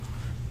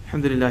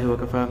الحمد لله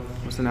وكفى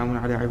وسلام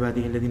على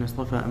عباده الذين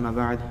اصطفى أما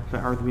بعد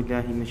فأعوذ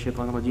بالله من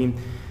الشيطان الرجيم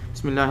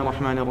بسم الله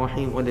الرحمن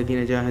الرحيم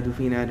والذين جاهدوا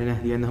فينا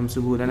لنهدينهم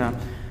سبلنا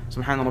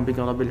سبحان ربك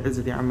رب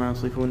العزة عما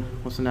يصفون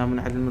وسلام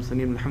على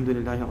المرسلين والحمد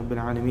لله رب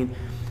العالمين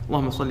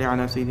اللهم صل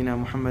على سيدنا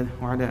محمد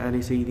وعلى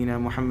آل سيدنا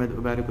محمد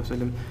وبارك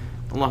وسلم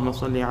اللهم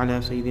صل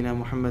على سيدنا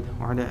محمد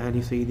وعلى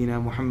آل سيدنا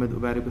محمد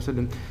وبارك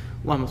وسلم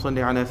اللهم صل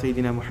على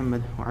سيدنا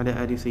محمد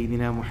وعلى آل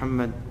سيدنا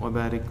محمد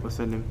وبارك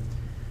وسلم.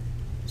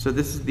 So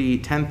this is the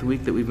 10th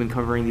week that we've been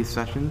covering these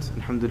sessions,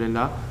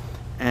 alhamdulillah,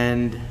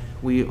 and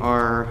we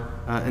are,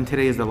 and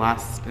today is the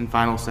last and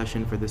final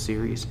session for the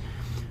series.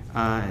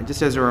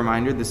 Just as a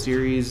reminder,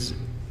 the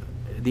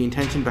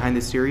intention behind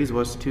this series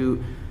was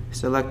to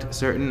select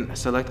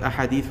a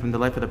hadith from the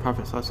life of the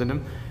Prophet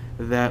ﷺ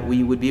that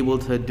we would be able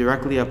to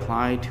directly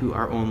apply to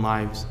our own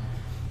lives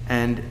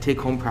and take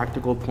home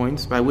practical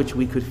points by which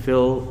we could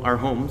fill our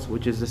homes,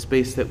 which is the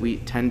space that we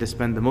tend to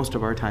spend the most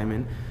of our time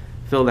in,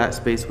 fill that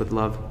space with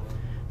love.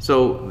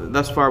 So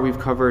thus far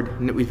we've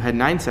had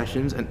 9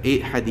 sessions and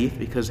 8 hadith,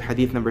 because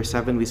hadith number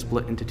 7 we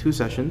split into 2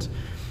 sessions.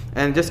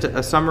 And just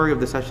a summary of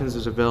the sessions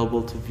is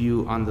available to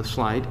view on the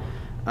slide,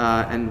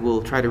 and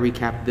we'll try to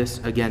recap this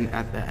again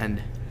at the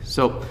end.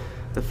 So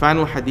the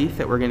final hadith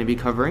that we're going to be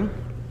covering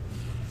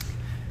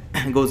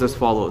goes as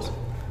follows.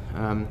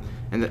 And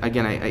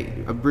again,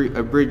 I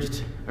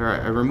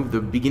removed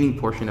the beginning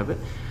portion of it.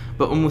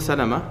 But Umm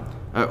Salama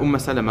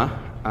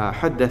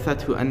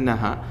حدثته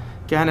أنها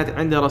كانت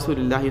عند رسول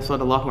الله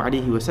صلى الله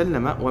عليه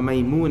وسلم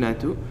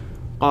وميمونة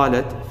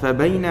قالت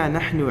فبينا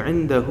نحن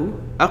عنده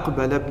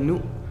أقبل ابن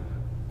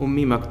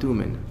أم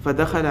مكتوم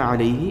فدخل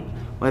عليه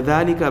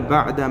وذلك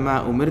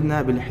بعدما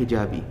أمرنا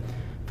بالحجاب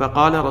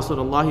فقال رسول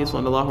الله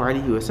صلى الله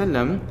عليه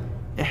وسلم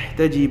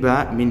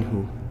احتجبا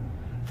منه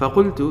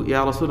فقلت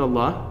يا رسول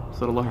الله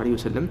صلى الله عليه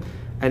وسلم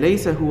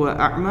أليس هو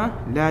أعمى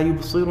لا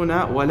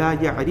يبصرنا ولا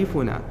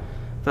يعرفنا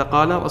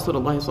فقال رسول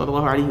الله صلى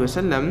الله عليه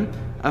وسلم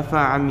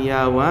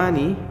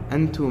أفعمياوان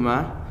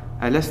أنتما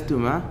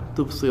ألستما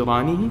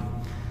تبصرانه.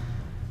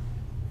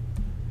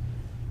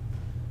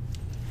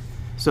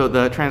 So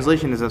the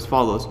translation is as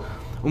follows.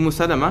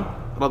 Salama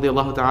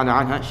radiallahu ta'ala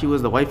anha, she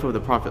was the wife of the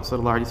Prophet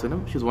sallallahu alaihi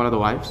wasallam. She was one of the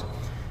wives.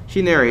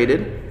 She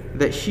narrated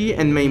that she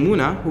and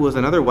Maymuna, who was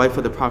another wife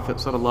of the Prophet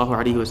sallallahu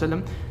alaihi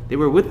wasallam, they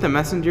were with the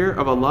Messenger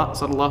of Allah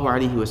sallallahu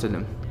alaihi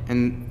wasallam.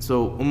 And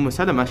so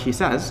Salama, she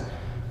says,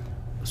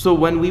 so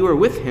when we were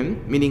with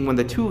him, meaning when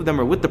the two of them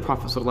were with the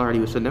Prophet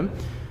ﷺ,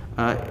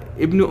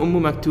 Ibn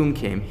Maktum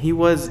came. He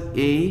was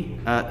a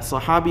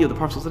Sahabi of the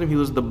Prophet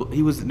ﷺ.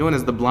 He was known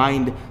as the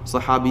blind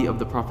Sahabi of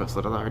the Prophet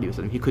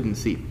ﷺ. He couldn't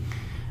see.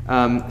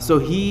 So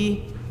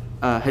he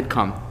had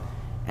come,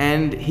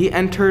 and he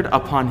entered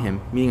upon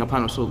him, meaning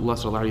upon Rasulullah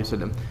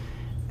ﷺ.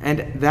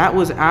 And that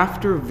was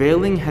after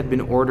veiling had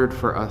been ordered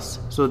for us.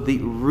 So the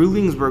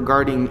rulings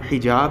regarding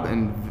hijab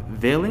and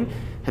veiling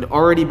had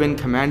already been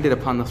commanded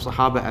upon the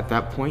Sahaba at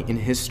that point in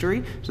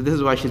history. So this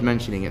is why she's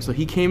mentioning it. So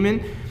he came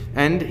in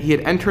and he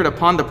had entered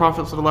upon the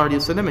Prophet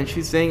ﷺ, and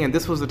she's saying, and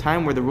this was the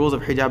time where the rules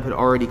of hijab had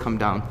already come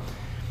down.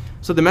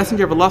 So the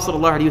Messenger of Allah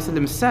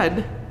ﷺ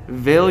said,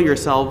 veil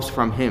yourselves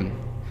from him.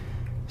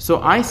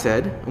 So I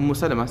said,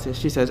 Salama,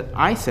 she says,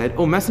 I said,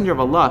 O Messenger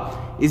of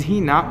Allah, is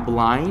he not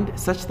blind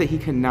such that he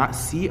cannot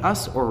see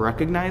us or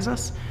recognize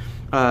us?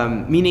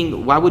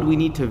 Meaning, why would we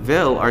need to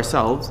veil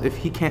ourselves if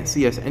he can't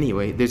see us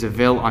anyway? There's a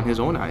veil on his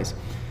own eyes.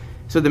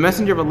 So the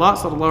Messenger of Allah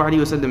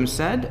ﷺ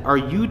said, are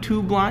you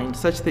too blind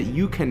such that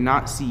you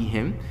cannot see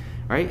him?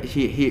 Right?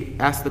 He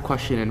asked the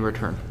question in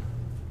return.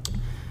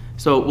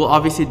 So we'll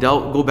obviously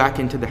go back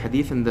into the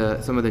hadith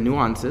and some of the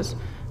nuances,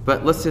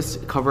 but let's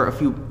just cover a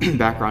few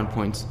background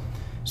points.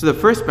 So the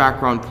first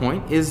background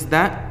point is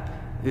that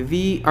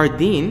our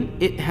deen,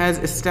 it has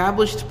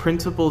established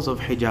principles of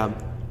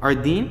hijab. Our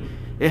deen,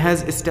 it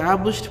has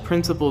established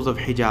principles of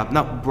hijab.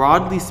 Now,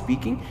 broadly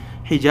speaking,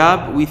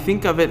 hijab, we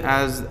think of it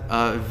as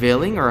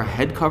veiling or a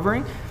head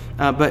covering,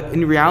 but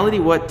in reality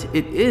what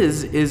it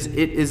is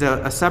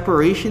a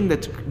separation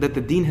that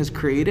the deen has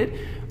created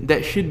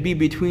that should be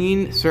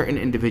between certain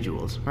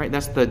individuals, right?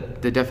 That's the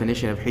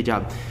definition of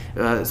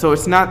hijab. So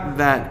it's not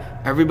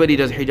that everybody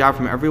does hijab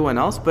from everyone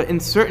else, but in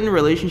certain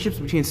relationships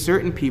between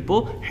certain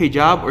people,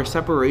 hijab or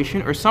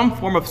separation or some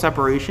form of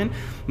separation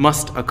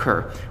must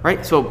occur,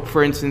 right? So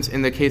for instance,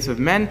 in the case of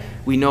men,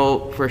 we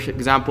know, for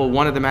example,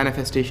 one of the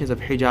manifestations of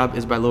hijab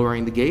is by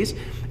lowering the gaze,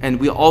 and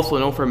we also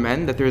know for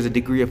men that there is a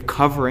degree of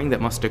covering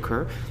that must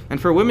occur. And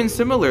for women,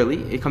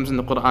 similarly, it comes in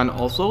the Quran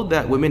also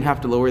that women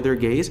have to lower their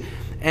gaze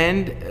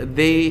and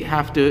they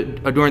have to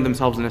adorn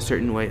themselves in a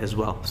certain way as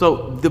well.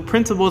 So the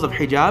principles of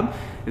hijab,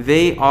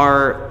 they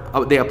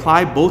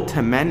apply both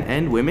to men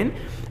and women.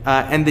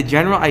 And the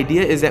general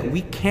idea is that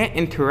we can't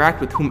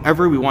interact with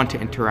whomever we want to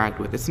interact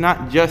with. It's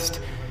not just,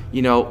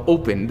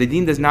 open. The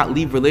deen does not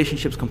leave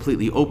relationships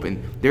completely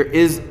open. There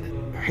is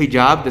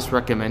hijab that's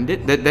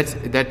recommended,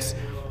 that's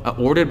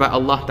ordered by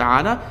Allah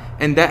Ta'ala,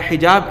 and that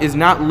hijab is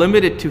not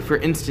limited to, for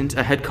instance,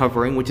 a head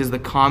covering, which is the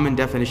common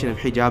definition of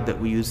hijab that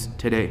we use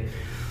today.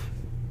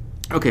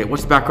 Okay,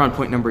 what's background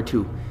point number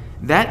 2?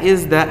 that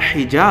is that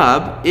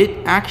hijab,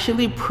 it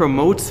actually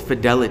promotes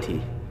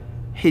fidelity.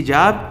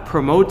 Hijab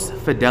promotes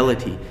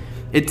fidelity.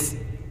 It's,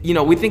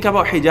 we think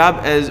about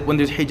hijab as when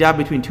there's hijab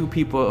between two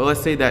people.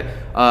 Let's say that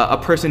a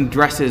person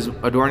dresses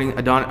adorning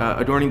the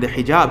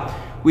hijab.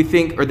 We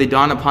think, or they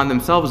don upon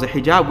themselves a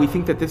hijab, we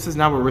think that this is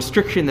now a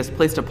restriction that's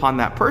placed upon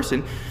that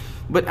person.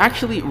 But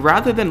actually,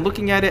 rather than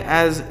looking at it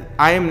as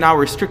I am now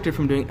restricted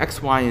from doing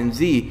X, Y, and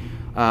Z,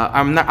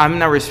 I'm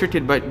now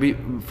restricted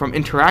from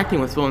interacting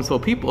with so and so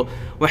people.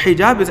 What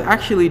hijab is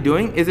actually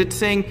doing is it's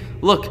saying,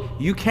 look,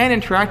 you can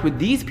interact with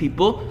these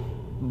people,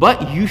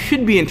 but you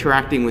should be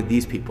interacting with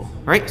these people,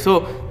 right?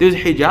 So there's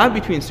hijab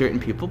between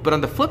certain people, but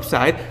on the flip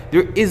side,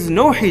 there is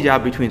no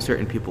hijab between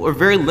certain people, or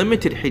very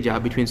limited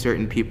hijab between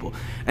certain people.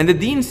 And the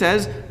deen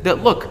says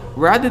that, look,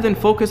 rather than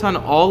focus on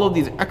all of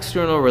these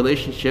external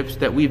relationships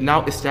that we've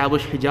now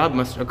established hijab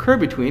must occur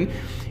between,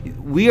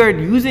 we are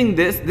using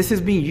this is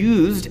being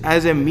used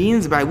as a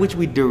means by which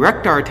we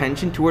direct our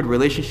attention toward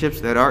relationships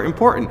that are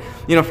important.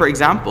 For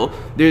example,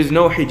 there's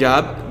no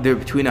hijab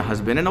between a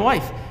husband and a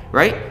wife,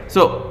 right?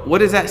 So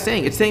what is that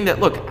saying? It's saying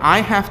that, look, I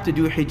have to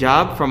do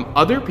hijab from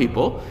other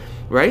people,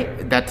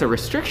 right? That's a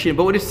restriction.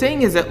 But what it's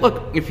saying is that,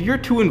 look, if you're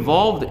too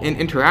involved in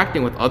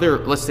interacting with other,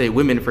 let's say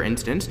women, for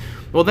instance,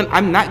 well, then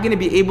I'm not going to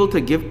be able to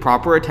give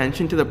proper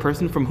attention to the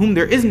person from whom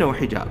there is no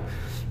hijab.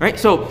 Right?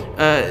 So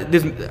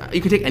you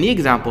can take any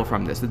example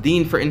from this. The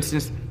deen, for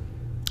instance,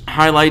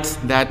 highlights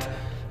that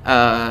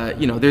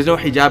there's no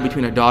hijab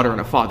between a daughter and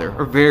a father,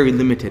 or very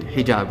limited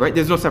hijab, right?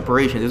 There's no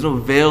separation, there's no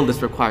veil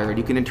that's required.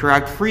 You can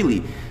interact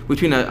freely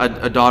between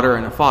a daughter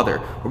and a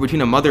father, or between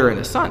a mother and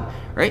a son,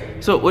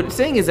 right? So what it's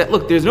saying is that,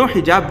 look, there's no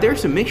hijab there,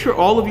 so make sure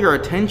all of your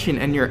attention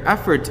and your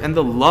efforts and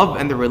the love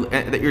and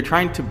that you're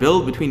trying to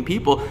build between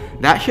people,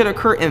 that should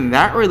occur in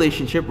that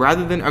relationship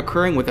rather than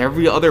occurring with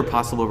every other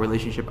possible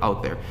relationship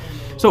out there.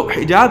 So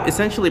hijab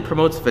essentially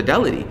promotes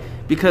fidelity,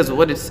 because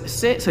what it's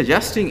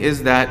suggesting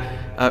is that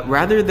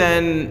rather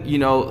than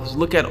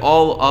look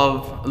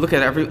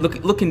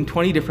in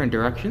 20 different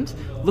directions,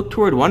 look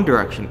toward one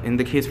direction. In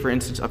the case, for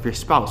instance, of your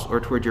spouse, or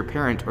toward your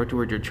parent, or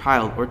toward your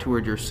child, or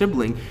toward your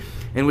sibling,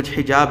 in which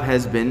hijab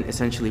has been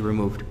essentially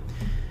removed.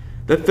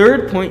 The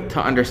third point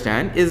to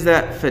understand is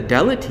that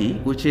fidelity,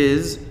 which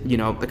is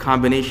the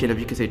combination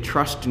of, you could say,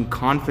 trust and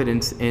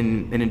confidence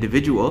in an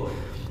individual,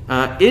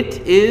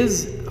 it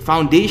is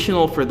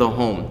foundational for the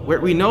home. Where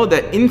we know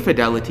that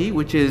infidelity,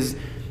 which is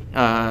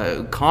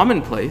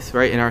commonplace,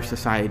 right, in our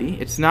society,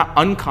 it's not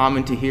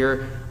uncommon to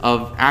hear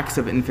of acts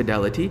of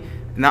infidelity,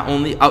 not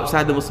only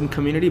outside the Muslim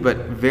community, but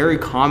very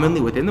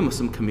commonly within the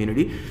Muslim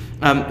community.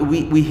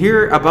 We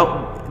hear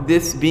about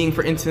this being,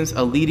 for instance,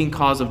 a leading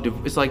cause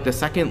of it's like the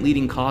second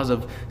leading cause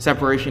of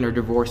separation or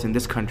divorce in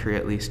this country,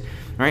 at least,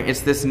 right?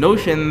 It's this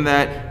notion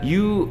that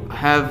you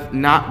have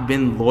not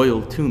been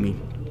loyal to me.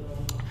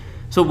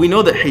 So we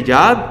know that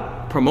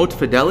hijab promotes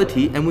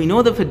fidelity, and we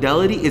know that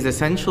fidelity is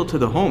essential to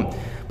the home.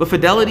 But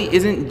fidelity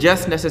isn't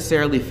just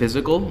necessarily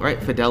physical,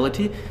 right?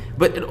 Fidelity,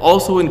 but it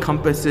also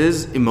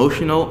encompasses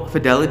emotional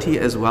fidelity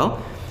as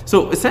well.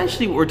 So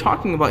essentially what we're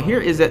talking about here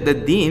is that the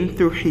deen,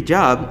 through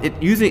hijab,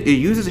 it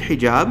uses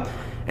hijab,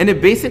 and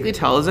it basically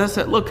tells us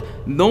that, look,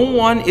 no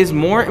one is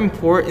more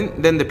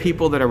important than the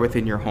people that are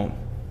within your home.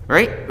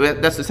 Right?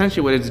 That's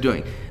essentially what it's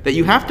doing. That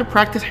you have to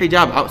practice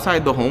hijab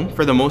outside the home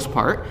for the most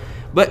part,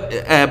 but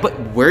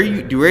where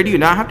do you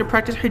not have to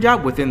practice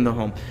hijab? Within the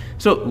home.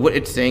 So what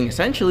it's saying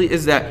essentially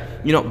is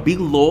that, be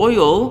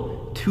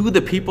loyal to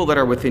the people that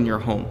are within your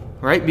home,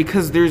 right?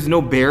 Because there's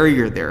no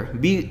barrier there.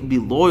 Be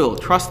loyal,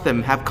 trust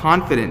them, have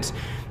confidence,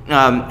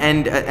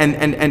 and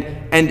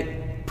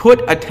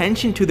put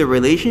attention to the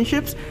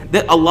relationships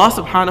that Allah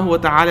subhanahu wa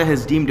ta'ala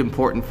has deemed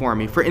important for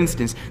me. For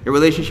instance, the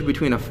relationship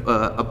between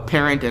a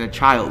parent and a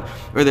child,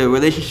 or the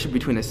relationship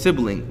between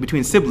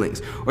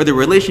siblings, or the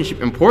relationship,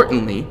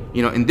 importantly,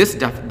 in this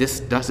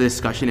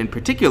discussion in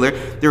particular,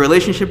 the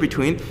relationship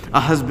between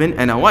a husband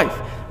and a wife,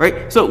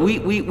 right? So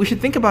we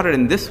should think about it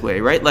in this way,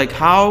 right? Like,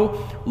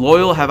 how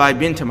loyal have I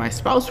been to my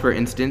spouse, for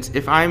instance,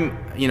 if I'm,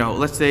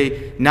 let's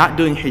say, not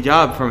doing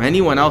hijab from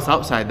anyone else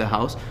outside the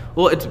house?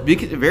 Well, it's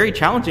very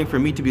challenging for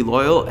me to be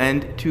loyal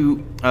and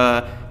to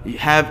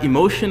have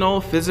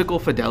emotional, physical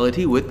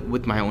fidelity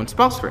with my own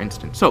spouse, for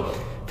instance. So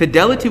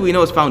fidelity, we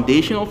know, is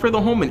foundational for the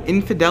home, and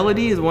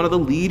infidelity is one of the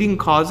leading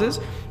causes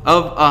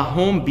of a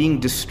home being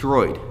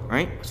destroyed,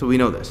 right? So we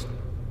know this.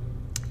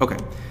 Okay.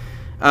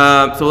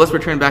 So let's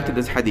return back to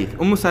this hadith.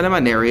 Salama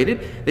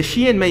narrated that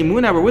she and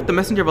Maymuna were with the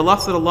Messenger of Allah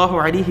sallallahu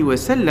alaihi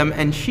wasallam,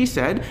 and she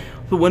said,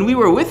 so when we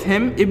were with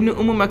him, Ibn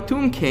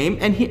Maktum came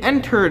and he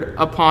entered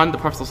upon the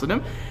Prophet sallallahu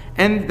alaihi wasallam,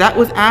 and that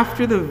was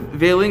after the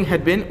veiling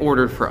had been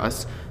ordered for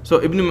us.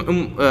 So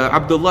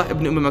Abdullah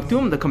ibn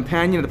Maktum, the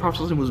companion of the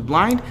Prophet ﷺ who was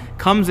blind,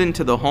 comes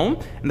into the home,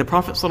 and the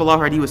Prophet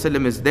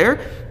ﷺ is there,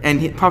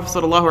 and the Prophet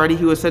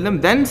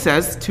ﷺ then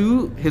says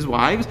to his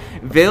wives,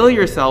 veil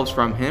yourselves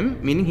from him,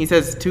 meaning he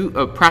says to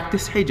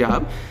practice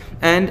hijab,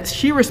 And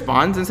she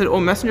responds and said,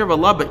 "O Messenger of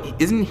Allah, but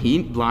isn't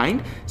he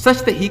blind, such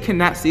that he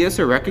cannot see us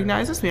or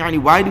recognize us?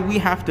 Why do we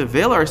have to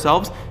veil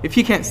ourselves if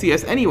he can't see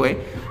us anyway?"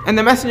 And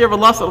the Messenger of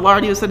Allah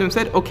sallallahu alaihi wasallam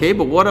said, "Okay,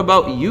 but what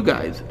about you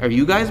guys? Are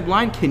you guys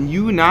blind? Can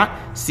you not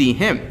see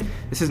him?"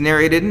 This is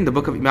narrated in the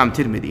book of Imam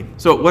Tirmidhi.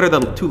 So what are the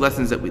two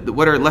lessons that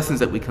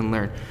we can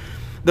learn?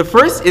 The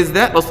first is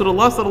that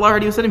Rasulullah sallallahu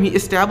alaihi wasallam, he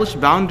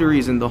established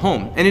boundaries in the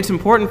home, and it's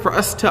important for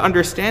us to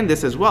understand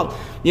this as well.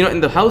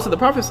 In the house of the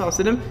Prophet sallallahu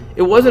alaihi wasallam,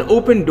 it was an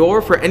open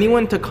door for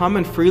anyone to come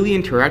and freely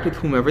interact with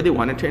whomever they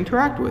wanted to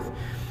interact with.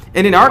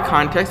 And in our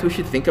context, we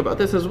should think about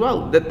this as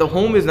well, that the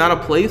home is not a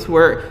place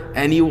where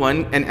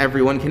anyone and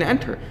everyone can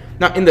enter.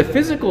 Now, in a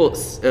physical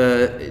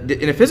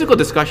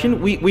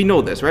discussion, we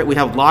know this, right? We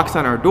have locks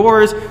on our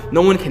doors.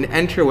 No one can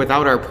enter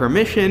without our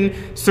permission.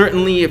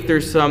 Certainly, if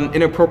there's some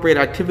inappropriate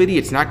activity,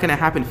 it's not going to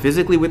happen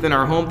physically within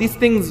our home. These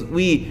things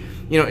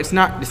it's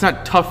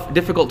not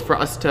difficult for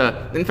us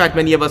to. In fact,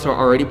 many of us are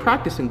already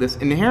practicing this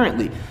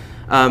inherently.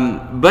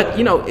 But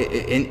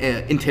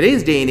in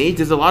today's day and age,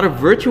 there's a lot of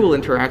virtual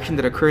interaction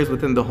that occurs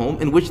within the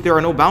home in which there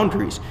are no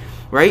boundaries,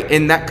 right?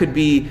 And that could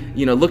be,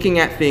 looking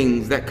at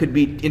things, that could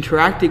be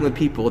interacting with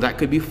people, that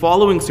could be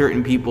following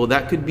certain people,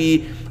 that could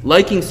be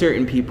liking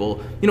certain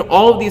people.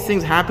 All of these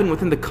things happen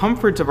within the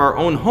comforts of our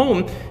own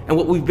home. And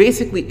what we've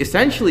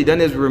essentially done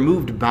is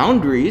removed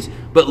boundaries.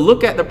 But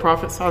look at the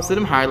Prophet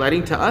ﷺ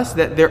highlighting to us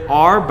that there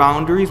are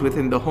boundaries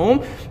within the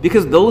home,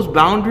 because those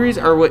boundaries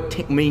are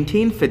what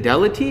maintain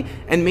fidelity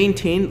and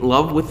maintain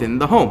love within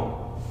the home.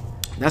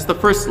 That's the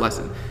first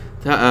lesson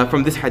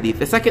from this hadith.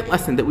 The second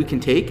lesson that we can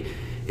take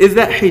is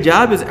that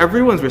hijab is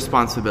everyone's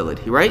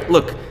responsibility, right?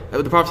 Look,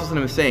 the Prophet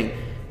ﷺ is saying,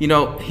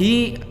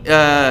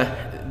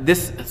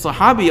 this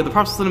Sahabi of the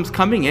Prophet ﷺ is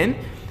coming in,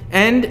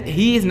 and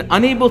he is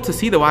unable to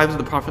see the wives of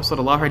the Prophet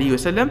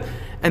ﷺ,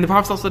 and the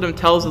Prophet ﷺ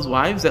tells his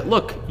wives that,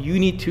 look, you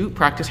need to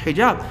practice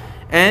hijab.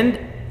 And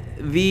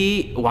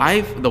the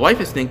wife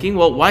is thinking,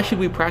 well, why should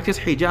we practice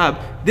hijab?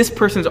 This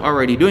person's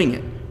already doing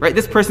it, right?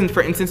 This person,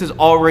 for instance, is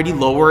already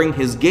lowering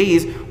his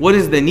gaze. What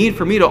is the need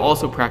for me to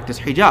also practice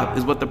hijab?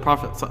 Is what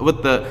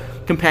the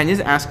companion is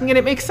asking, and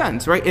it makes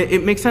sense, right?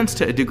 It makes sense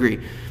to a degree.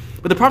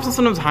 But the Prophet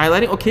ﷺ is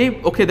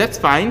highlighting, okay, that's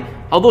fine.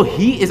 Although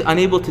he is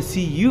unable to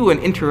see you and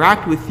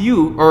interact with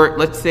you, or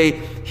let's say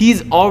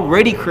he's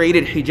already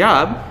created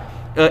hijab,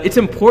 it's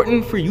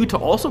important for you to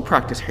also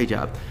practice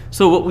hijab.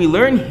 So what we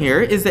learn here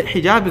is that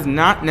hijab is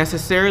not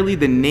necessarily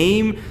the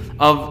name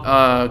of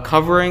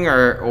covering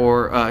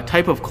or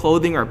type of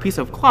clothing or a piece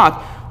of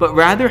cloth, but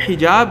rather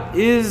hijab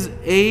is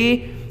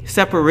a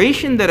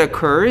separation that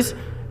occurs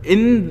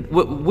in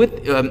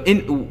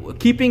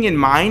keeping in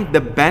mind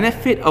the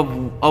benefit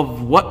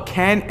of what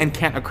can and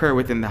can't occur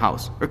within the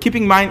house, or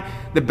keeping in mind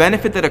the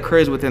benefit that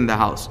occurs within the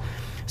house.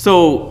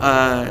 So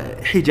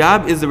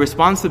hijab is the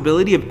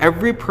responsibility of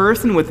every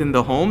person within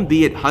the home,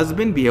 be it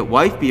husband, be it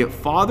wife, be it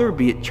father,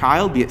 be it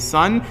child, be it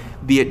son,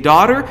 be it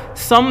daughter.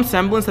 Some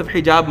semblance of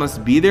hijab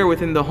must be there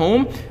within the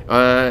home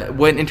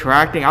when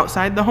interacting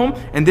outside the home,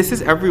 and this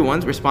is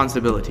everyone's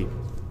responsibility.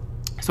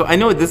 So I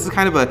know this is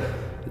kind of a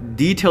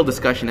detailed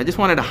discussion. I just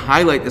wanted to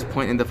highlight this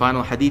point in the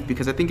final hadith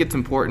because I think it's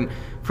important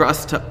for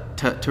us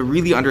to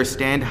really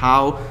understand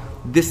how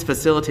this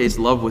facilitates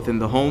love within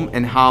the home,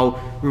 and how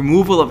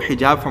removal of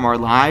hijab from our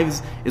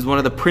lives is one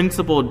of the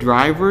principal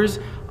drivers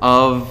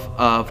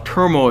of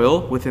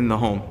turmoil within the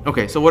home.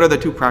 Okay, so what are the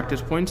two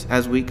practice points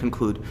as we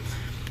conclude?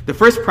 The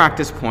first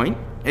practice point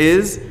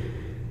is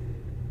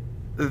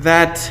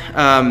that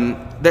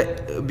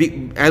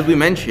as we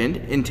mentioned,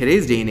 in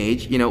today's day and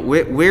age,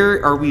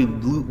 where are we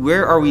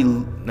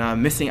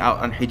missing out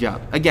on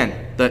hijab?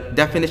 Again, the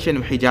definition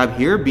of hijab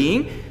here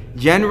being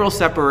general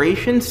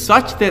separation,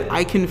 such that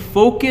I can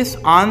focus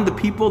on the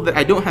people that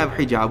I don't have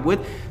hijab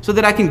with, so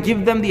that I can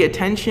give them the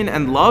attention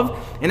and love,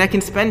 and I can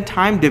spend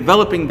time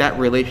developing that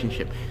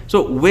relationship.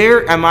 So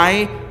where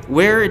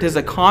does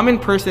a common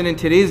person in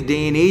today's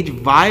day and age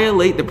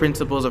violate the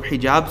principles of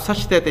hijab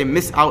such that they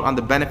miss out on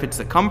the benefits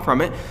that come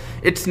from it?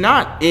 It's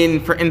not in,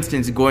 for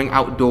instance, going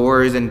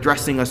outdoors and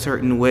dressing a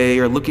certain way,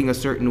 or looking a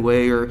certain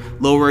way, or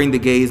lowering the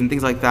gaze and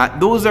things like that.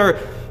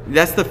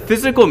 That's the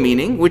physical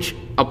meaning, which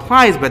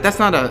applies, but that's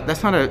not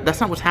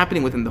what's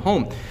happening within the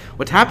home.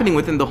 What's happening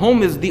within the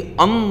home is the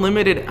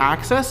unlimited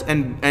access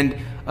and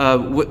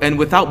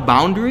without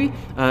boundary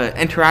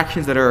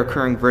interactions that are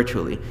occurring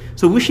virtually.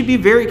 So we should be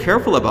very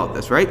careful about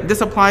this, right?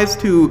 This applies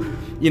to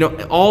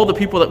all the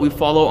people that we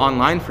follow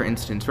online, for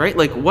instance, right?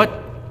 Like what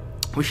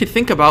we should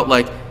think about,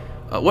 like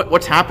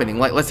what's happening.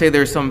 Like, let's say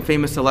there's some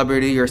famous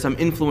celebrity or some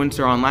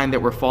influencer online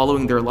that we're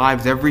following their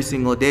lives every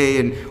single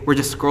day, and we're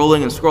just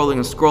scrolling and scrolling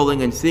and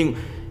scrolling and seeing.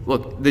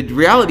 Look, the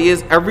reality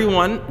is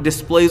everyone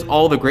displays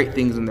all the great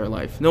things in their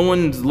life. No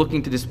one's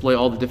looking to display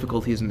all the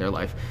difficulties in their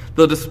life.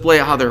 They'll display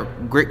how their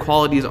great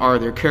qualities are,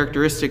 their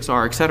characteristics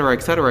are, etc.,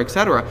 etc.,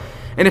 etc.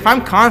 And if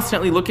I'm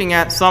constantly looking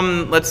at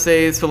some, let's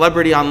say,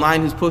 celebrity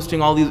online who's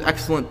posting all these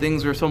excellent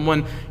things, or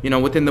someone,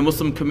 within the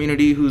Muslim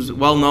community who's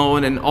well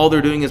known and all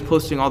they're doing is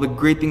posting all the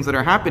great things that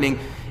are happening,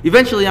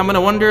 eventually I'm going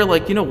to wonder,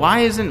 why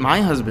isn't my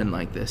husband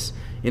like this?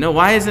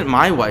 Why isn't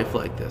my wife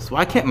like this?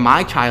 Why can't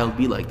my child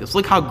be like this?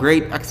 Look how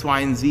great X,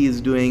 Y, and Z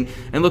is doing,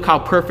 and look how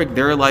perfect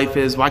their life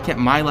is. Why can't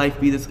my life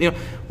be this?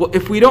 Well,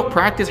 if we don't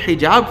practice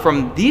hijab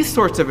from these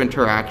sorts of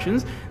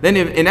interactions, then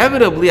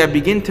inevitably I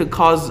begin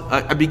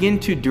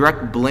to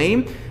direct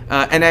blame,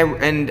 and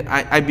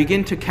I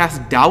begin to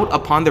cast doubt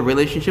upon the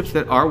relationships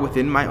that are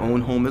within my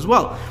own home as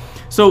well.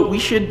 So we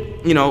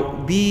should,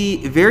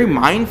 be very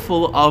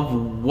mindful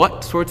of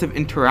what sorts of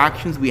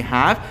interactions we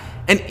have.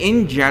 And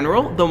in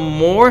general, the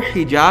more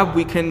hijab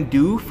we can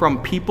do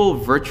from people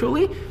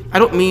virtually, I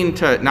don't mean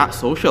to not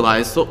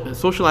socialize,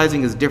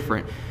 socializing is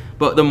different,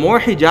 but the more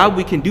hijab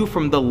we can do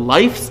from the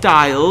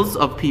lifestyles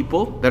of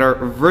people that are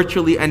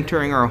virtually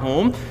entering our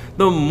home,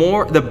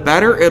 the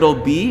better it'll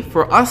be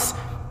for us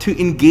to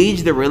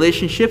engage the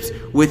relationships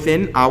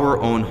within our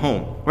own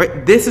home,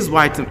 right? This is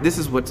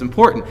what's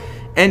important.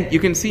 And you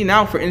can see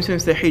now, for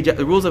instance, the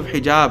rules of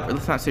hijab,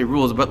 let's not say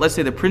rules, but let's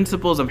say the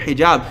principles of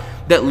hijab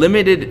that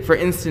limited, for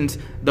instance,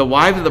 the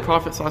wives of the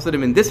Prophet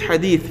ﷺ in this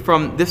hadith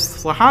from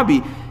this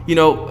Sahabi.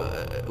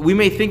 We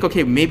may think,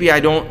 okay, maybe I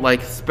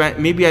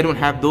don't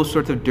have those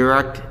sorts of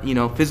direct,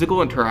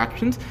 physical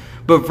interactions.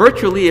 But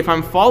virtually, if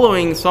I'm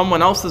following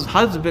someone else's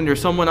husband or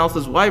someone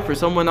else's wife or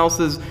someone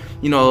else's,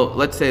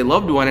 let's say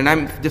loved one, and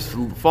I'm just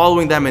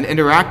following them and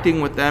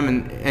interacting with them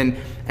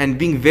and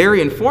being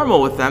very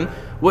informal with them,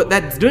 what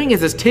that's doing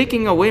is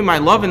taking away my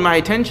love and my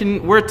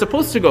attention where it's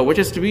supposed to go, which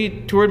is to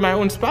be toward my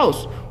own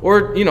spouse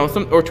or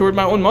or toward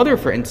my own mother,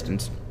 for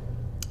instance.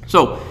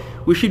 So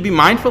we should be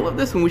mindful of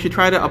this, and we should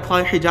try to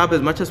apply hijab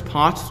as much as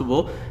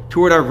possible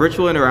toward our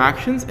virtual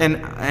interactions.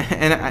 And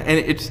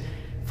it's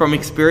from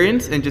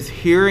experience and just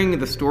hearing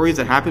the stories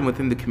that happen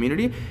within the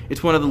community,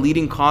 it's one of the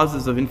leading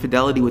causes of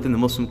infidelity within the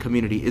Muslim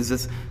community is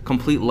this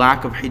complete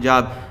lack of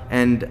hijab,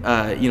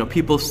 and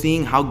people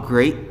seeing how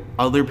great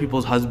other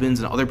people's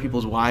husbands and other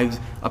people's wives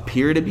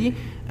appear to be,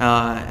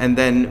 and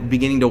then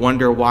beginning to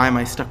wonder, why am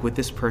I stuck with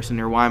this person,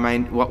 or why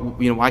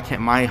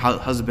can't my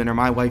husband or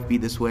my wife be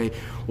this way,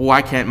 or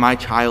why can't my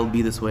child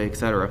be this way,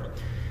 etc.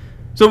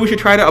 So we should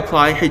try to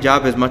apply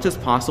hijab as much as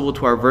possible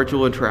to our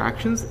virtual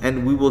interactions,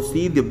 and we will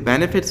see the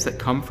benefits that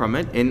come from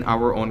it in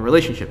our own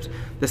relationships.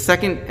 The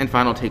second and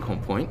final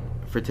take-home point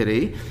for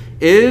today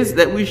is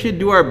that we should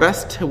do our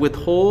best to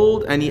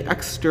withhold any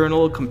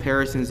external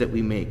comparisons that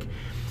we make.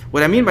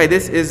 What I mean by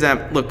this is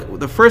that, look,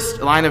 the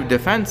first line of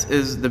defense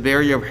is the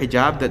barrier of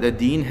hijab that the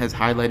deen has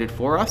highlighted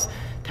for us,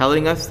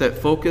 telling us that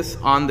focus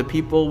on the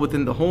people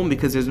within the home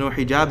because there's no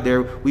hijab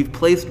there. We've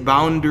placed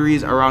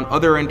boundaries around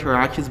other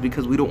interactions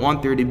because we don't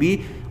want there to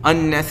be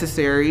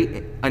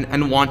unnecessary,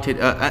 unwanted,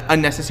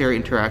 unnecessary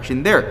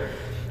interaction there.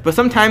 But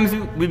sometimes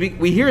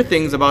we hear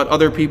things about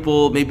other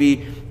people,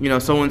 maybe,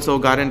 so-and-so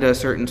got into a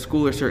certain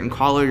school or certain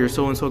college, or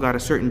so-and-so got a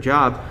certain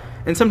job.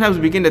 And sometimes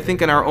we begin to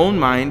think in our own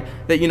mind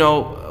that,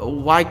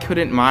 why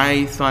couldn't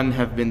my son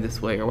have been this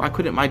way? Or why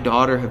couldn't my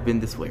daughter have been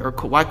this way? Or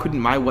why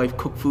couldn't my wife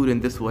cook food in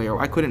this way? Or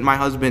why couldn't my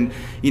husband,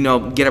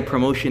 get a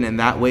promotion in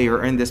that way or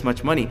earn this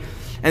much money?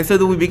 And so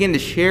then we begin to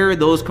share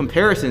those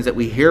comparisons that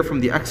we hear from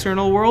the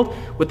external world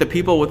with the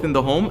people within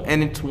the home.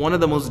 And it's one of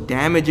the most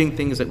damaging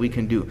things that we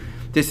can do.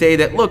 To say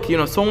that, look,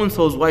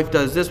 so-and-so's wife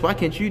does this, why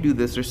can't you do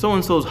this? Or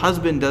so-and-so's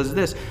husband does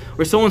this.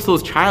 Or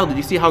so-and-so's child, did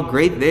you see how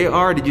great they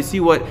are? Did you see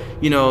what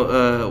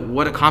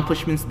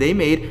accomplishments they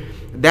made?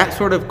 That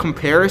sort of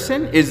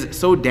comparison is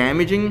so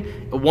damaging.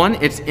 One,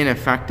 it's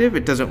ineffective,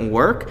 it doesn't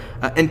work,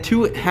 and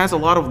two, it has a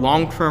lot of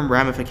long-term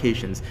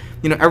ramifications.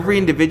 Every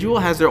individual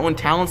has their own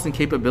talents and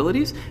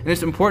capabilities, and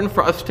it's important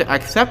for us to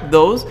accept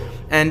those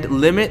and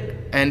limit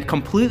and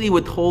completely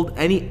withhold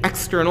any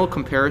external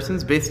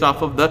comparisons based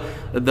off of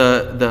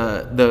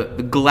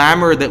the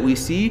glamour that we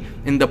see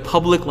in the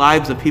public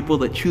lives of people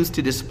that choose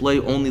to display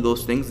only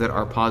those things that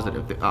are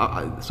positive.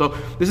 So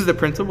this is a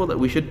principle that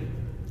we should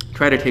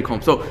try to take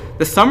home. So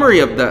the summary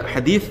of the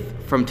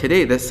hadith from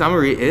today, the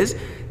summary is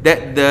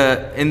that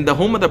in the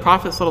home of the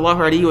Prophet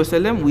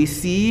ﷺ, we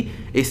see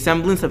a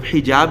semblance of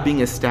hijab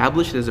being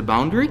established as a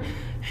boundary.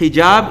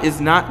 Hijab is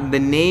not the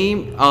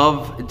name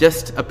of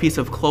just a piece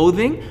of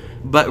clothing,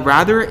 but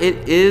rather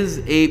it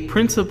is a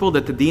principle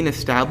that the deen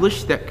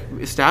establishes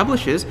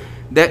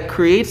that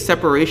creates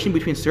separation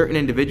between certain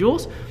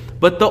individuals.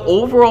 But the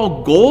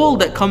overall goal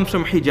that comes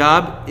from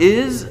hijab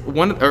is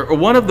one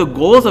of the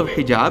goals of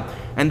hijab,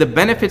 and the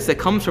benefits that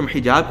comes from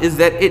hijab is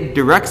that it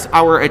directs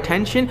our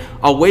attention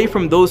away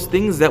from those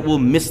things that will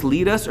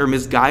mislead us or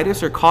misguide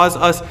us or cause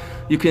us,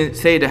 you can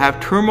say, to have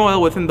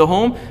turmoil within the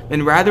home,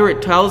 and rather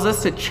it tells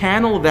us to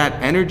channel that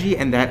energy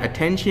and that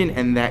attention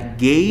and that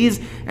gaze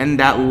and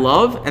that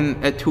love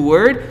and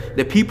toward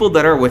the people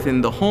that are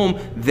within the home,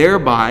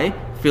 thereby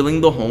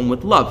filling the home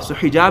with love. So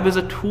hijab is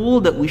a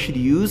tool that we should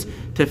use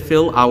to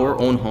fill our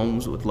own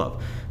homes with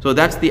love. So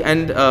that's the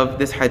end of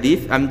this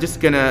hadith. I'm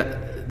just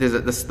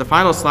the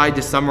final slide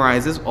just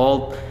summarizes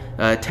all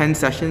 10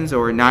 sessions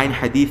or 9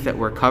 hadith that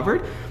were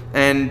covered.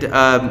 And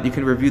you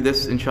can review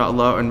this,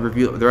 inshallah, and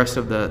review the rest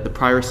of the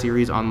prior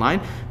series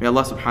online. May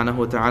Allah subhanahu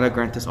wa ta'ala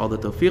grant us all the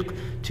tawfiq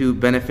to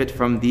benefit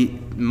from the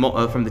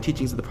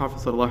teachings of the Prophet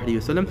sallallahu alaihi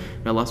wasallam.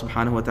 May Allah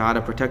subhanahu wa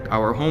ta'ala protect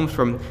our homes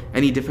from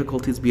any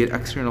difficulties, be it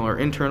external or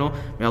internal.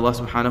 May Allah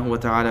subhanahu wa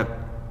ta'ala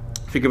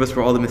forgive us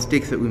for all the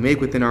mistakes that we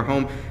make within our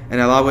home, and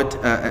allow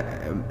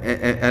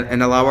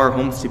our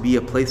homes to be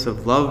a place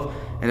of love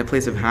and a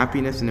place of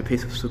happiness and a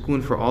place of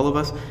sukoon for all of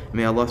us.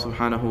 May Allah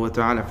subhanahu wa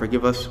ta'ala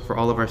forgive us for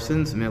all of our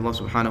sins. May Allah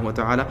subhanahu wa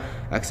ta'ala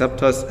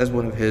accept us as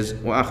one of His.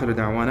 Wa akhiru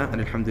da'wana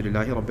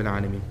alhamdulillahi rabbil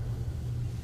alameen.